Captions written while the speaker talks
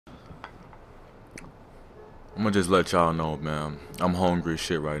I'm gonna just let y'all know, man. I'm hungry as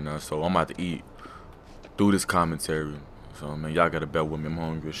shit right now, so I'm about to eat through this commentary. So, man, y'all gotta bear with me. I'm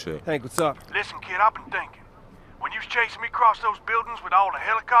hungry as shit. Hank, what's up? Listen, kid, I've been thinking. When you was chasing me across those buildings with all the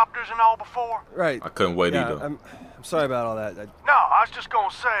helicopters and all before... Right. I couldn't wait either. I'm sorry about all that. No, I was just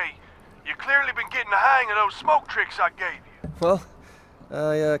gonna say, you clearly been getting the hang of those smoke tricks I gave you. Well,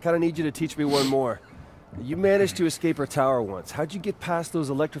 I kind of need you to teach me one more. You managed to escape her tower once. How'd you get past those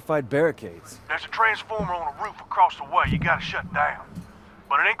electrified barricades? There's a transformer on a roof across the way you gotta shut down.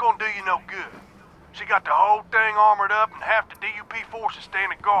 But it ain't gonna do you no good. She got the whole thing armored up and half the DUP forces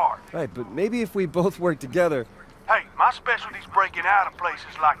standing guard. Right, but maybe if we both work together... Hey, my specialty's breaking out of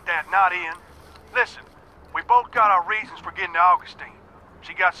places like that, not in. Listen, we both got our reasons for getting to Augustine.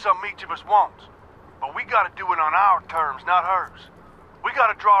 She got something each of us wants. But we gotta do it on our terms, not hers. We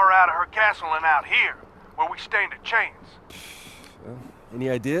gotta draw her out of her castle and out here, where we stand a chance. Well, any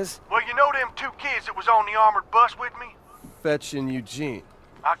ideas? Well, you know them two kids that was on the armored bus with me? Fetch and Eugene.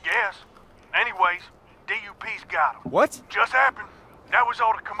 I guess. Anyways, DUP's got them. What? Just happened. That was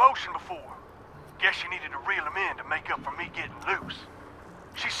all the commotion before. Guess you needed to reel them in to make up for me getting loose.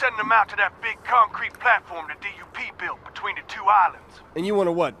 She's sending them out to that big concrete platform the DUP built between the two islands. And you want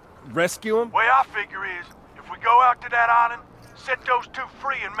to what? Rescue him? Way I figure is, if we go out to that island, set those two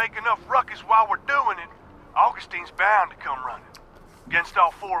free and make enough ruckus while we're doing it, Augustine's bound to come running. Against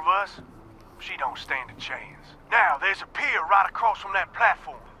all four of us, she don't stand a chance. Now, there's a pier right across from that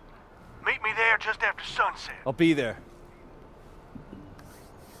platform. Meet me there just after sunset. I'll be there.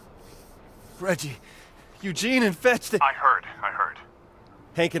 Reggie, Eugene and Fetch, I heard.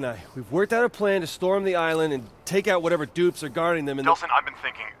 Hank and we've worked out a plan to storm the island and take out whatever dupes are guarding them in Delson, I've been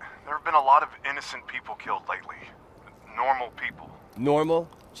thinking, there have been a lot of innocent people killed lately. Normal people. Normal?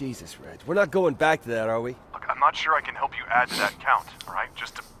 Jesus, Reg. We're not going back to that, are we? Look, I'm not sure I can help you add to that count, all right?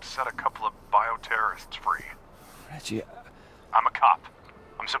 Just to set a couple of bioterrorists free. Reggie, I'm a cop.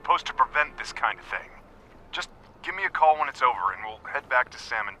 I'm supposed to prevent this kind of thing. Just give me a call when it's over and we'll head back to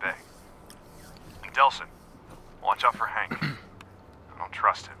Salmon Bay. And Delson, watch out for Hank. I don't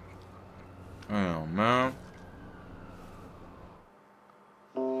trust him. Oh, man.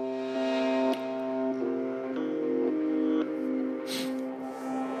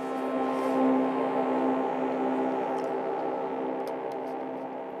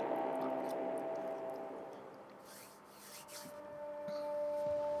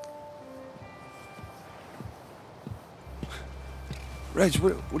 Reg,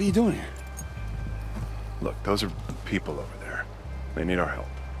 what are you doing here? Look, those are people over there. They need our help.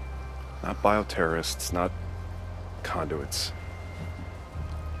 Not bioterrorists, not conduits.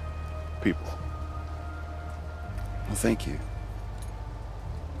 People. Well, thank you.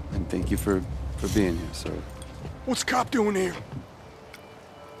 And thank you for being here, sir. What's the cop doing here?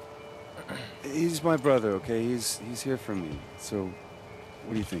 He's my brother, okay? He's here for me. So,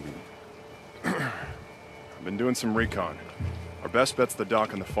 what are you thinking? I've been doing some recon. Our best bet's the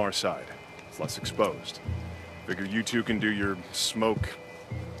dock on the far side. It's less exposed. Figure you two can do your smoke.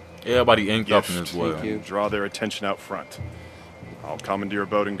 Everybody inked up in this Thank way. you. Draw their attention out front. I'll commandeer a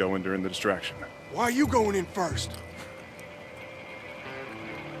boat and go in during the distraction. Why are you going in first?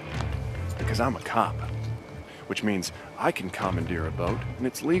 Because I'm a cop. Which means I can commandeer a boat, and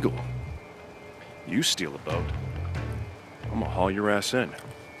it's legal. You steal a boat, I'm gonna haul your ass in.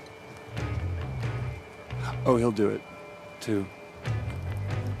 Oh, he'll do it, too.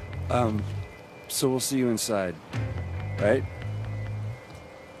 So we'll see you inside, right?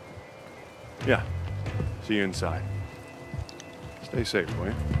 Yeah. See you inside. Stay safe, will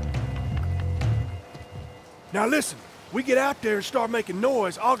you? Now listen, we get out there and start making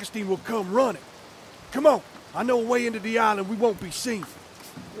noise, Augustine will come running. Come on, I know a way into the island we won't be seen.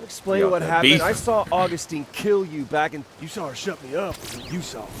 explain Yeah, what that happened. beef. I saw Augustine kill you back in... You saw her shut me up, and you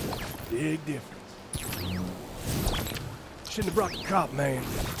saw her. Big difference. Shouldn't have brought the cop, man.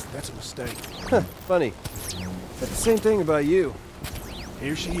 That's a mistake. Funny. Said the same thing about you.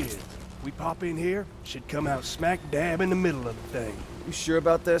 Here she is. We pop in here, she'd come out smack dab in the middle of the thing. You sure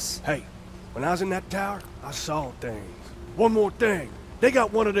about this? Hey, when I was in that tower, I saw things. One more thing. They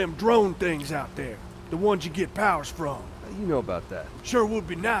got one of them drone things out there. The ones you get powers from. You know about that. Sure would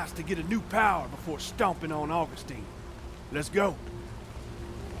be nice to get a new power before stomping on Augustine. Let's go.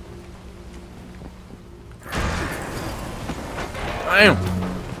 Damn.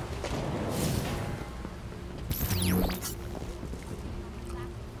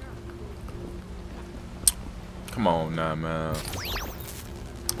 Come on now, man.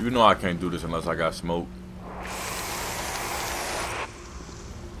 You know I can't do this unless I got smoke.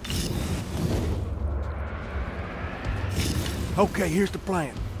 Okay, here's the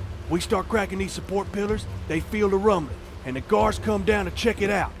plan. We start cracking these support pillars, they feel the rumbling, and the guards come down to check it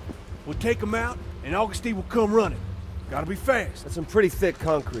out. We'll take them out, and Augustine will come running. Gotta be fast. That's some pretty thick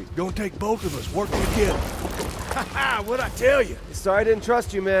concrete. Gonna take both of us working together. Ha ha, what'd I tell you? Sorry I didn't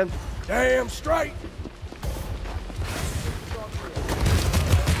trust you, man. Damn straight.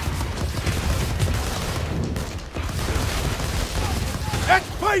 That's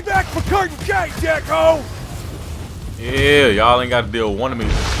payback for Curtin K, Jacko! Yeah, y'all ain't got to deal with one of me.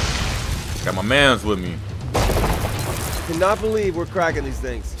 Got my mans with me. Cannot believe we're cracking these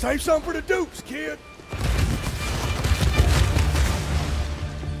things. Save some for the dupes, kid.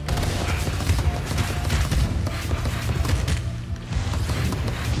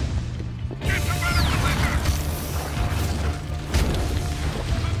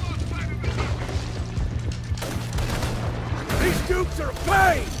 These dupes are a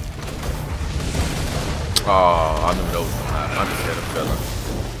pain. Oh, I knew that was gonna happen. I just had a feeling.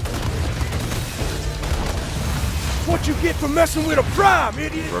 What you get for messing with a prime,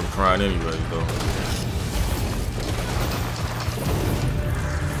 idiot? I'm trying anyway, though.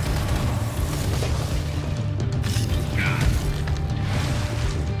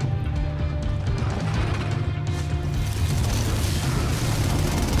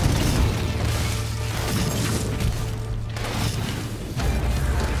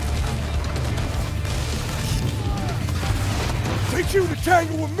 Teach you to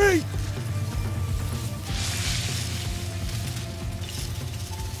tangle with me.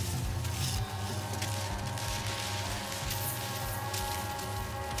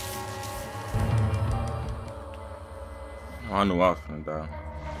 I knew I was gonna die.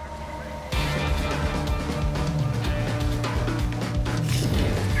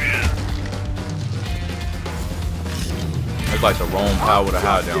 It's like the wrong power to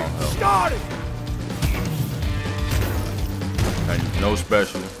hide down hell. Started. And no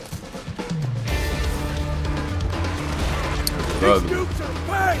special. These dupes are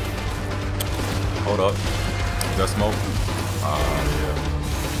a pain. Hold up. Is that smoke? Yeah.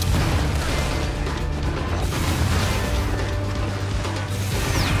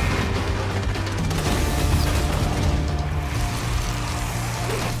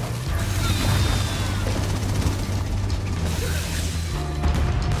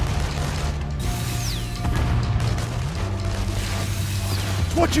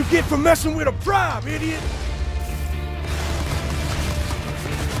 What you get for messing with a prime, idiot?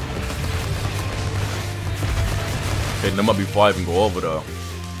 Hitting them up before I even go over there.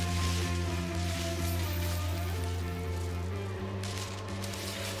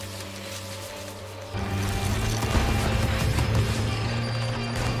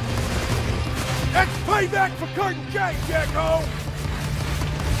 That's payback for Curtin K, Jacko!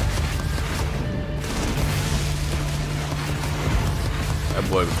 That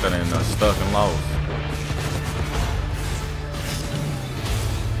boy was standing there stuck and lost.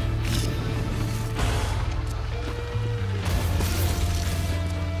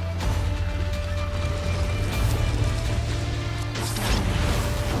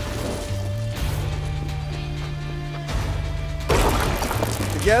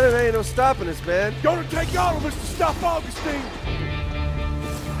 Together, there ain't no stopping us, man. Gonna take all of us to stop Augustine!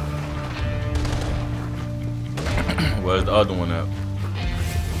 Where's the other one at?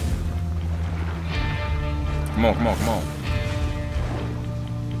 Come on, come on, come on.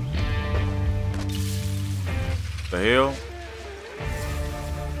 The hell?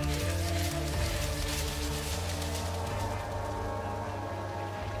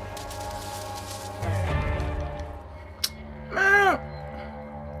 Man.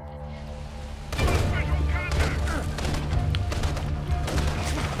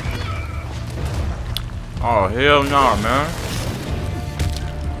 Oh, hell no, man.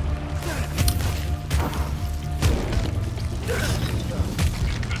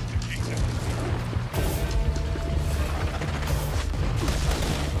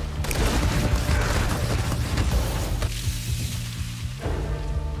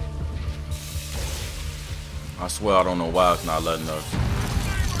 I swear I don't know why it's not letting us.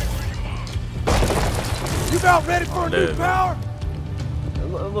 You about ready for a new Dead. power?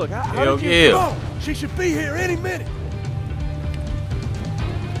 Look, how Hell did you... yeah. Come on, she should be here any minute.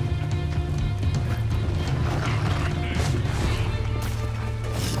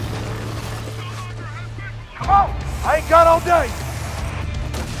 Come on, I ain't got all day.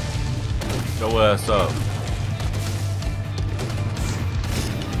 Show ass up.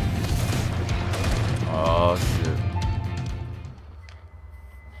 Oh shit.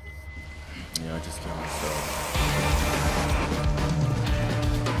 Yeah, I just killed myself.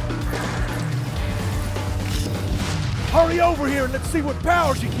 Hurry over here here and let's see what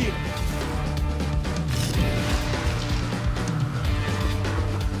powers you get.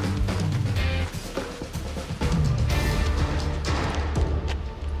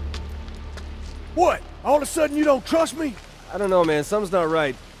 What? All of a sudden you don't trust me? I don't know, man. Something's not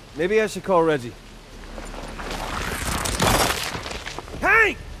right. Maybe I should call Reggie.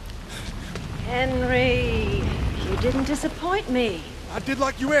 Hank! Henry, you didn't disappoint me. I did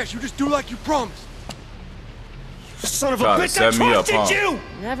like you asked. You just do like you promised. You son of a Try to bitch! I set me up, trusted huh? you!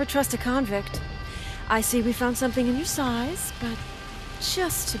 Never trust a convict. I see we found something in your size, but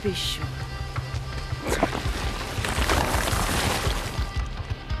just to be sure.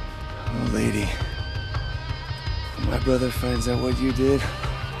 Oh, lady. My brother finds out what you did.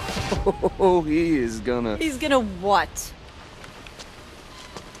 Oh, he is gonna... He's gonna what?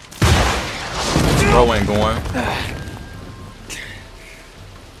 Bro ain't going.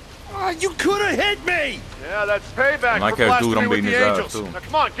 You could have hit me! Yeah, that's payback And I for can't blasting do it, I'm me with beating the his ass, angels. too. Now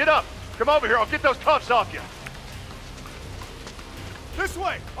come on, get up. Come over here, I'll get those cuffs off you. This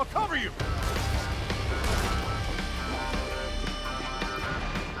way! I'll cover you!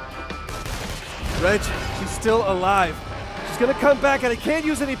 Reg, she's still alive. She's gonna come back and I can't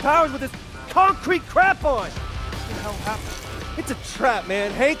use any powers with this concrete crap on! What the hell happened? It's a trap,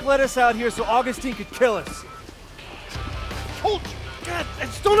 man. Hank let us out here so Augustine could kill us. Hold you! God, I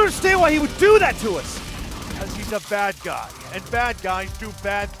just don't understand why he would do that to us! Because he's a bad guy, and bad guys do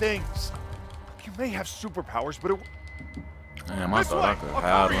bad things. You may have superpowers, but it... Damn, I This thought I way. could I'll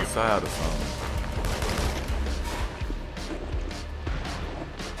hide cover you. inside or something.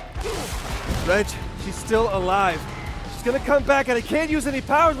 Reg, she's still alive. She's gonna come back and I can't use any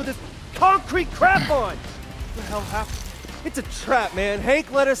powers with this concrete crap on! What the hell happened? It's a trap, man.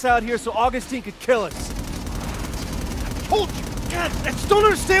 Hank let us out here so Augustine could kill us. Hold you! God, I just don't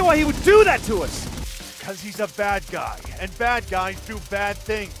understand why he would do that to us! Because he's a bad guy, and bad guys do bad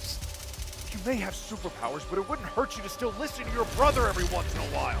things. You may have superpowers, but it wouldn't hurt you to still listen to your brother every once in a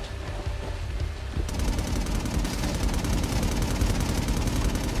while.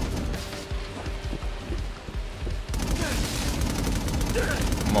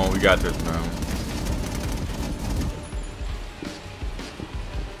 Come on, we got this, man.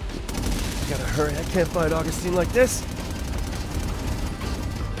 Gotta hurry, I can't fight Augustine like this.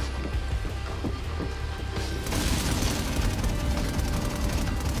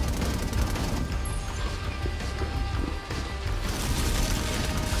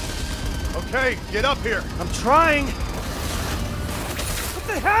 Okay, get up here. I'm trying! What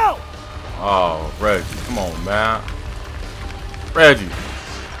the hell? Oh, Reggie. Come on, man. Reggie.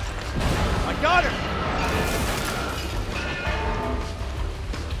 I got her.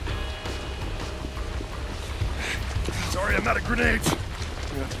 Sorry, I'm out of grenades. We're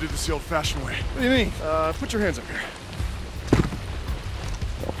gonna have to do this the old-fashioned way. What do you mean? Put your hands up here.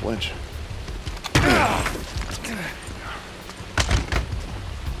 Don't flinch.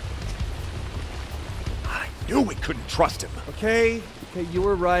 I knew we couldn't trust him. Okay, you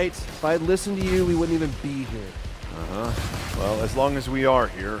were right. If I'd listened to you, we wouldn't even be here. Well, as long as we are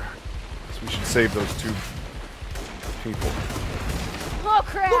here, I guess we should save those two people. Oh,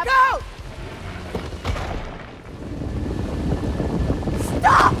 crap! Look out!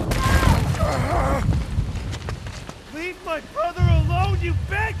 Leave my brother alone, you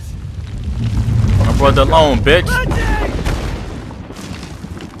bitch! My brother alone, bitch.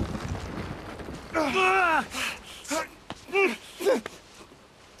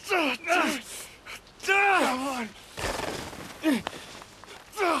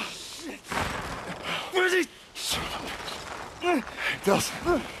 Where's he?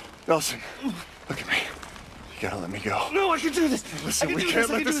 Delson, look at me. You gotta let me go. No, I can do this. Listen, we can't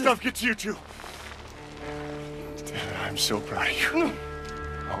let this stuff get to you two. David, I'm so proud of you. No.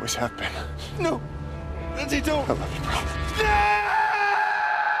 Always have been. No, Lindsay, don't. I love you, bro.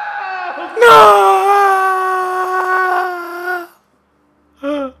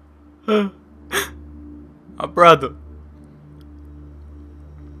 My brother.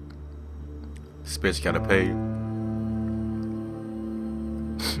 This bitch gotta pay you.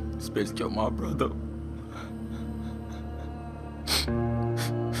 This bitch killed my brother.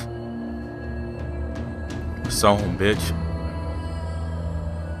 Song, bitch.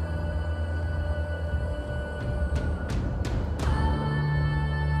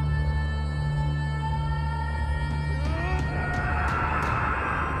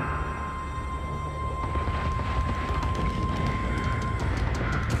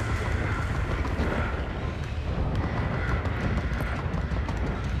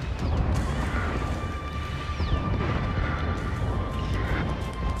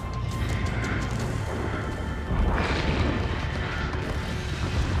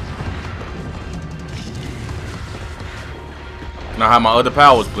 Can I have my other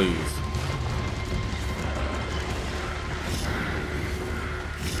powers, please?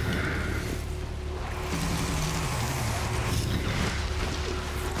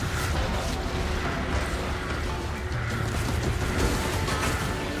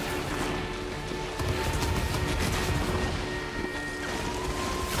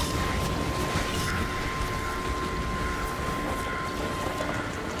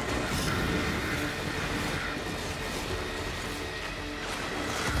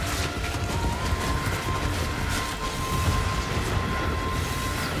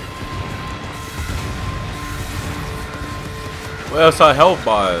 Where's her health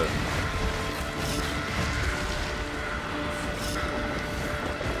bar?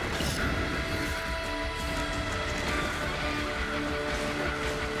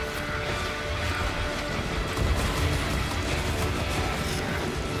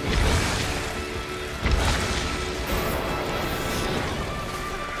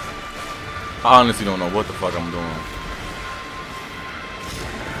 I honestly don't know what the fuck I'm doing.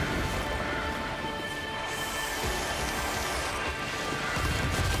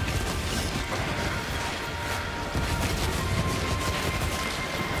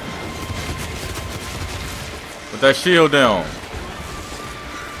 Put that shield down.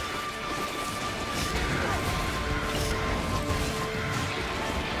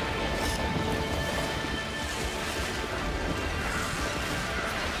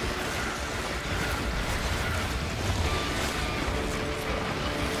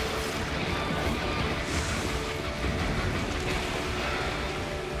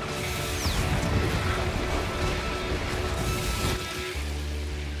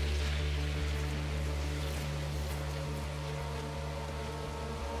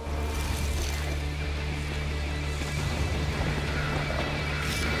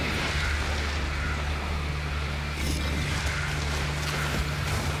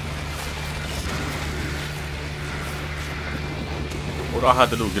 What do I have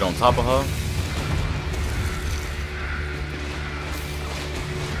to do? Get on top of her?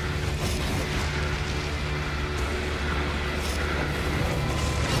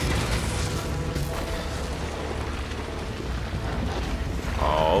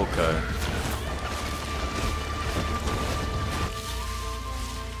 Oh, okay.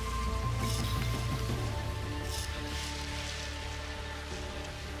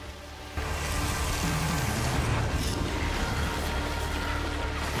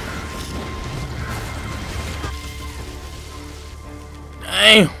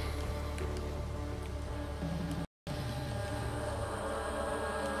 Damn.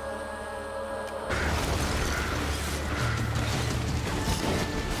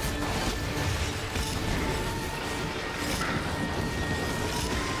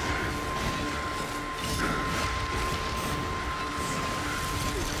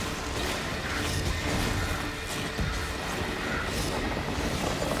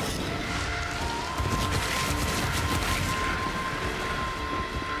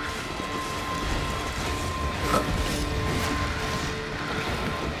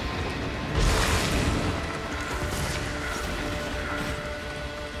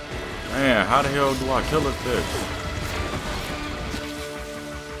 Man, how the hell do I kill this bitch?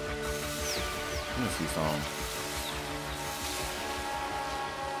 Let me see something.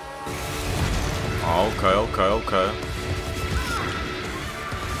 Oh, okay.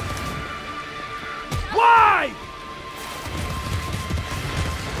 Why?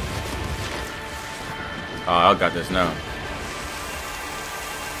 Oh, I got this now.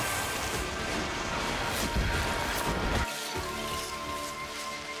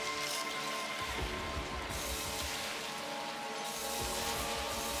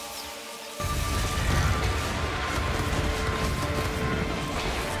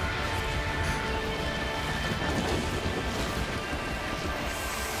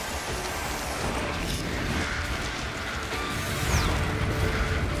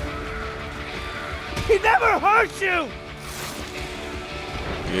 He never hurt you!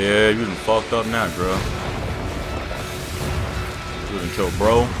 Yeah, you done fucked up now, bro. You done killed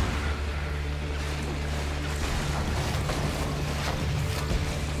bro.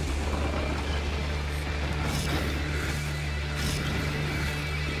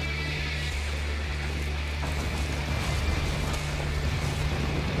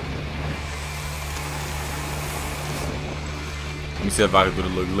 Let me see if I can do the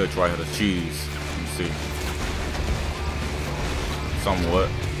little glitch right here, the cheese. Let me see. Somewhat.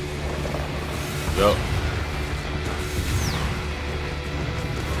 Yup.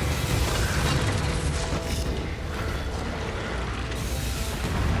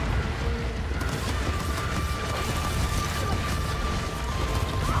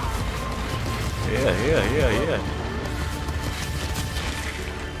 Yeah.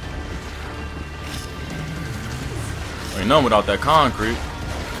 Ain't nothing without that concrete.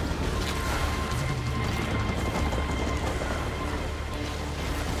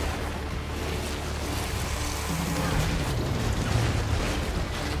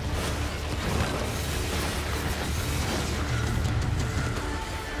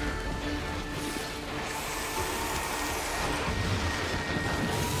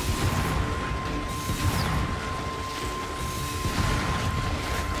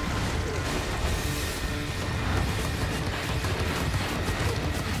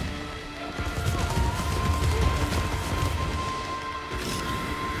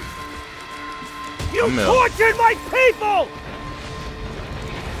 You tortured my people!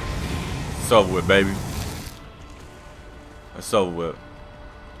 It's over with, baby. It's over with.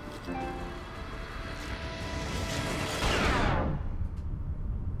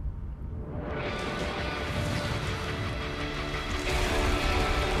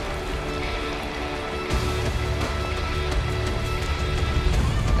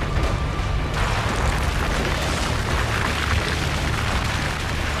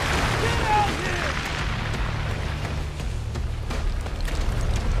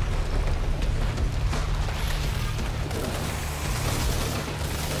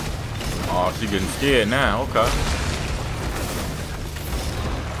 Oh, she getting scared now. Okay.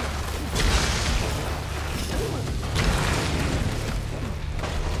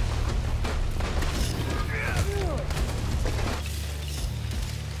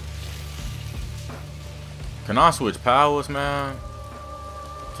 Can I switch powers, man?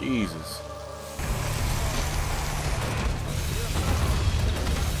 Jesus.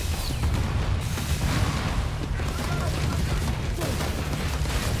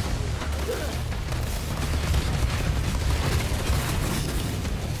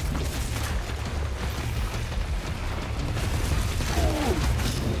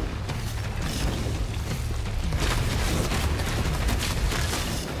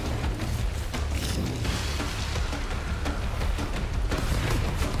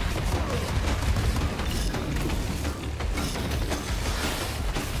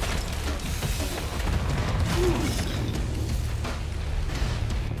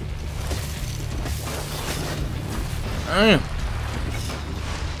 Damn.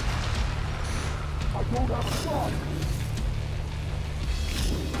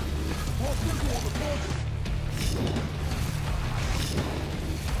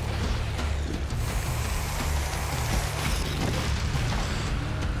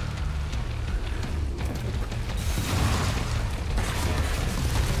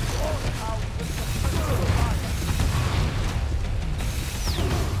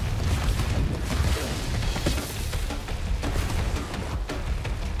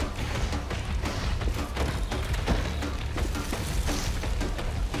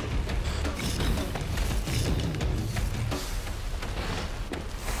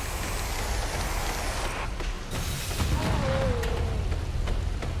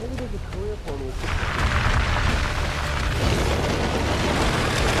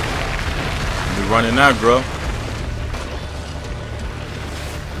 We running now, bro.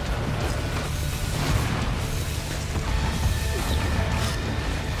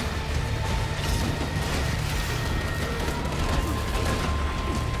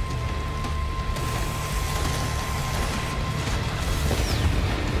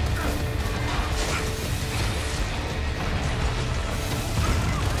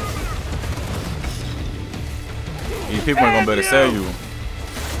 These people ain't gonna better sell you.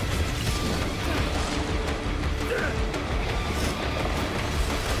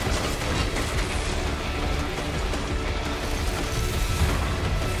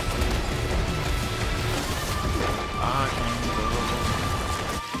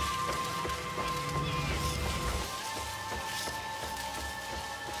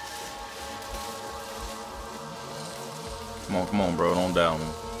 Come on, bro. Don't doubt me.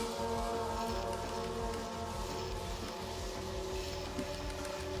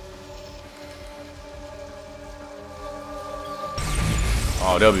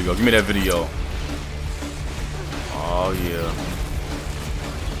 Oh, there we go. Give me that video. Oh, yeah.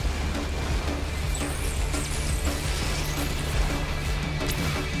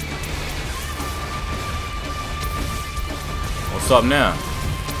 What's up now?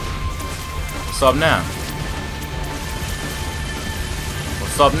 What's up now?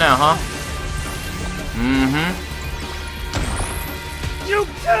 What's up now, huh? Mm-hmm. You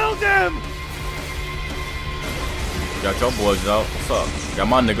killed him! Got your boys out. What's up? Got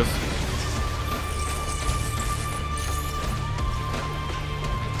my niggas.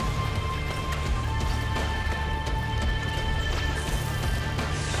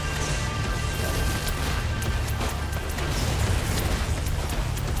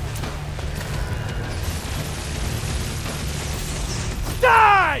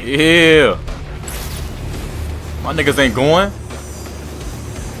 Yeah. My niggas ain't going.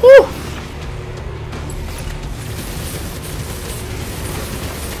 Woo.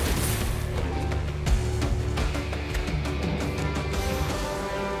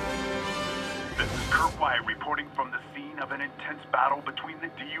 Reporting from the scene of an intense battle between the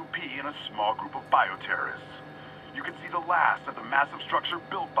DUP and a small group of bioterrorists. You can see the last of the massive structure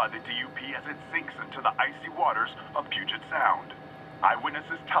built by the DUP as it sinks into the icy waters of Puget Sound.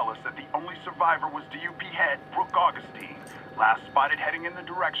 Eyewitnesses tell us that the only survivor was DUP head Brooke Augustine, last spotted heading in the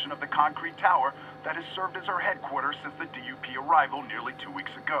direction of the concrete tower that has served as her headquarters since the DUP arrival nearly 2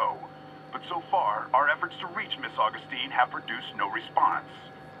 weeks ago. But so far, our efforts to reach Miss Augustine have produced no response.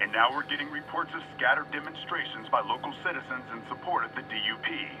 And now we're getting reports of scattered demonstrations by local citizens in support of the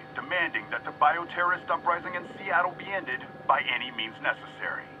DUP, demanding that the bioterrorist uprising in Seattle be ended by any means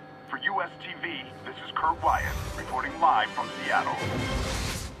necessary. For US TV, this is Kurt Wyatt, reporting live from Seattle.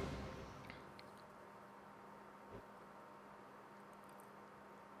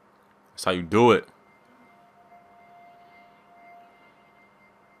 That's how you do it.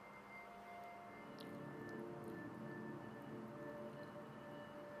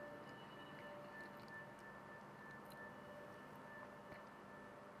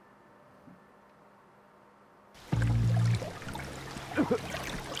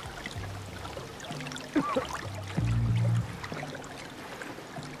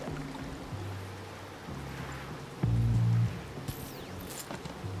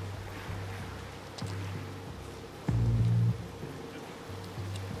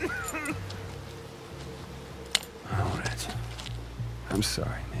 I'm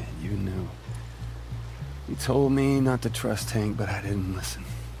sorry, man. You knew. You told me not to trust Hank, but I didn't listen.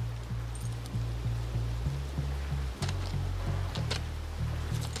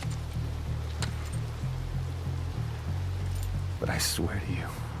 But I swear to you,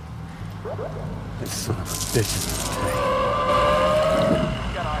 this son of a bitch is gonna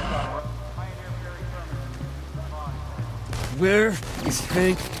pay. Where is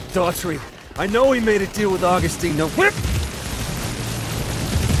Hank Daughtry? I know he made a deal with Augustine. No whip.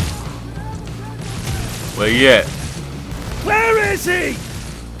 Where you at? Where is he?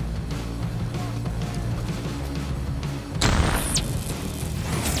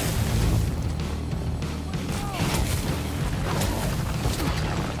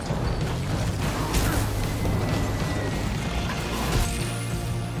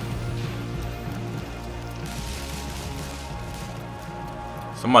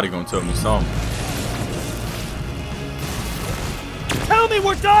 Somebody gonna tell me something. Tell me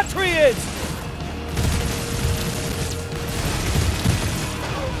where Daughtry is!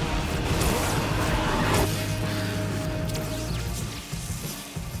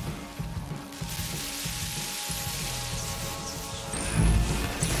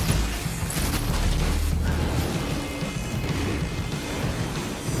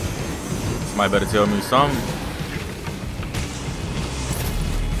 Somebody better tell me something.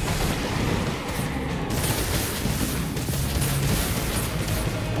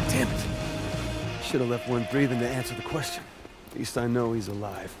 Damn it. Should have left one breathing to answer the question. At least I know he's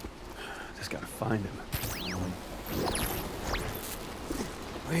alive. Just gotta find him.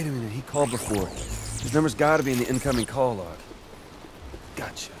 Wait a minute, he called before. His number's gotta be in the incoming call log.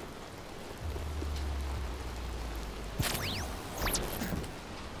 Gotcha.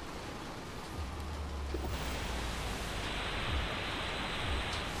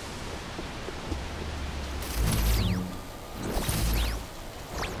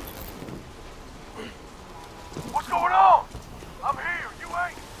 What's going on? I'm here, you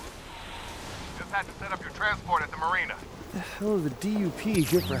ain't. Just had to set up your transport at the marina. What the hell are the DUP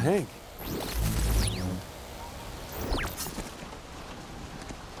here for Hank?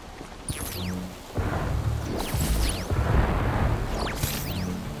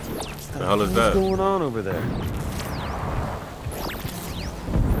 What the hell is that? What's going on over there?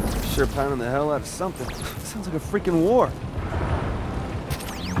 Sure pounding the hell out of something. Sounds like a freaking war.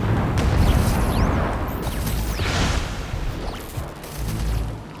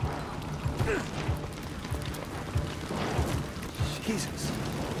 Jesus.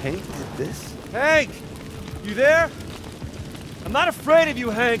 Hank did this? Hank! You there? I'm not afraid of you,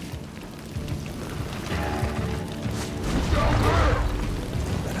 Hank.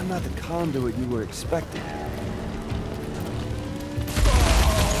 But I'm not the conduit you were expecting.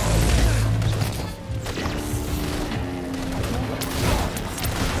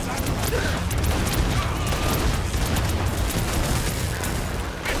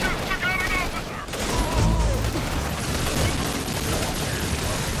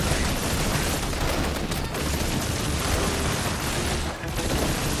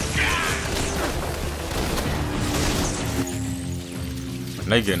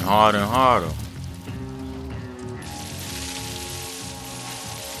 They getting harder and harder.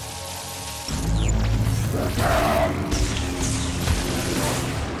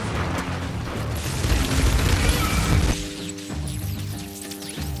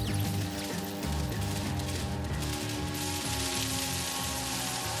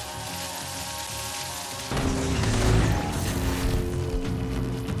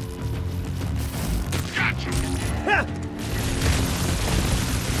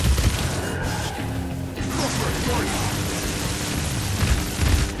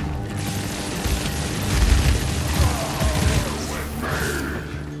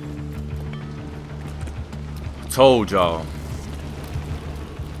 Told y'all.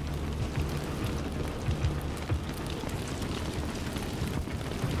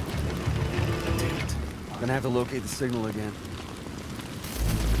 Gonna have to locate the signal again.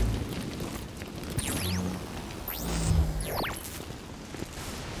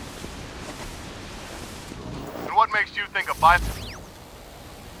 And what makes you think a bison?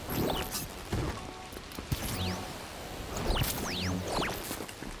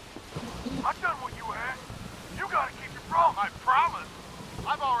 I've done what you asked. You gotta keep your promise. I promise.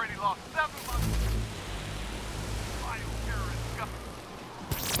 I've already lost 7 months.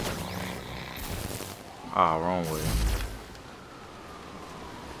 Ah, wrong way.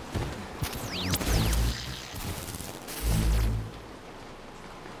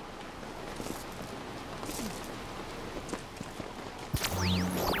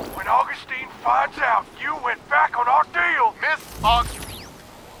 When Augustine finds out you went back on our deal, Miss Augustine.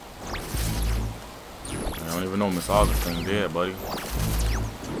 I don't even know Miss Augustine dead, buddy.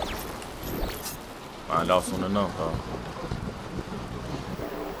 Find out soon enough, though.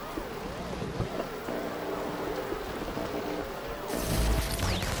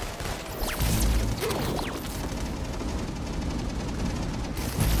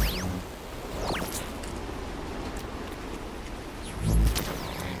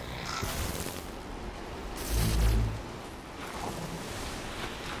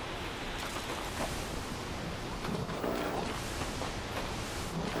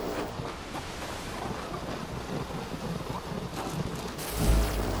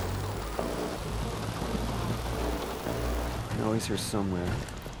 Now he's here somewhere.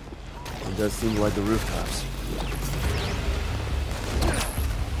 It does seem like the rooftops.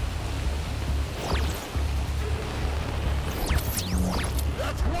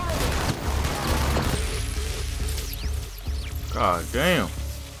 God damn.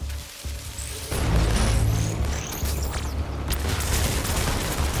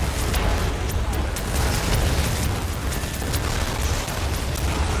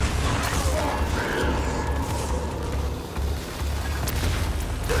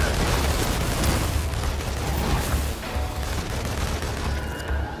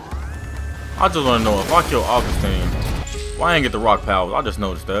 I just want to know, if I kill Augustine, why I ain't get the rock powers? I just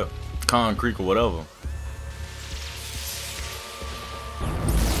noticed that. Concrete or whatever.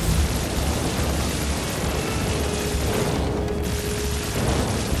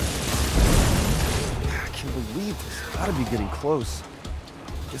 I can't believe this. Gotta be getting close.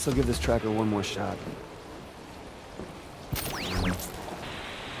 Guess I'll give this tracker one more shot.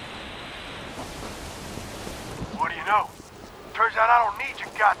 what do you know? Turns out I don't need your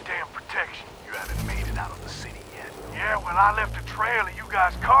goddamn protection. You haven't made it out of the city yet. Yeah, well, I left a trail of you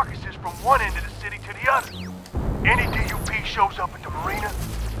guys' carcasses from one end of the city to the other. Any DUP shows up at the marina,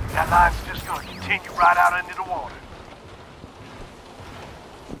 that line's just gonna continue right out into the water.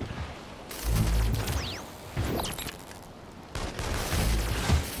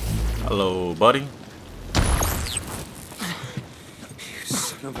 Hello, buddy.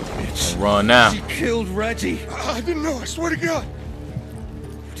 Son of a bitch. Run now. She killed Reggie. I didn't know, I swear to God.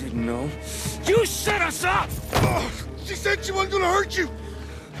 You didn't know? You set us up! Oh, she said she wasn't gonna hurt you.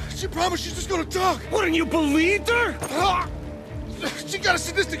 She promised she's just gonna talk. Wouldn't you believed her? She got a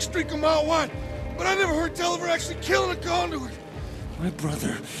sadistic streak a mile wide, but I never heard tell of her actually killing a conduit. My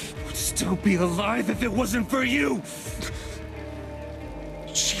brother would still be alive if it wasn't for you.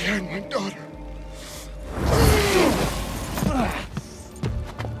 She had my daughter.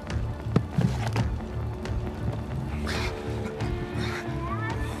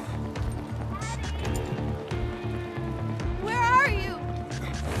 Where are you?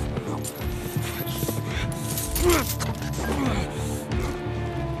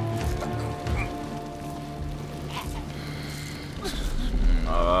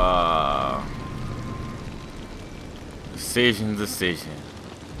 Decision.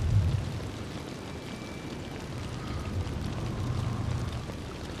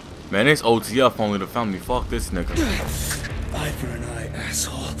 Man, it's OTF only the family. Fuck this nigga. Eye for an eye,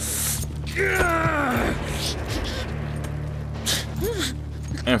 asshole.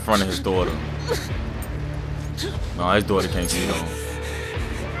 In front of his daughter. No, his daughter can't see him.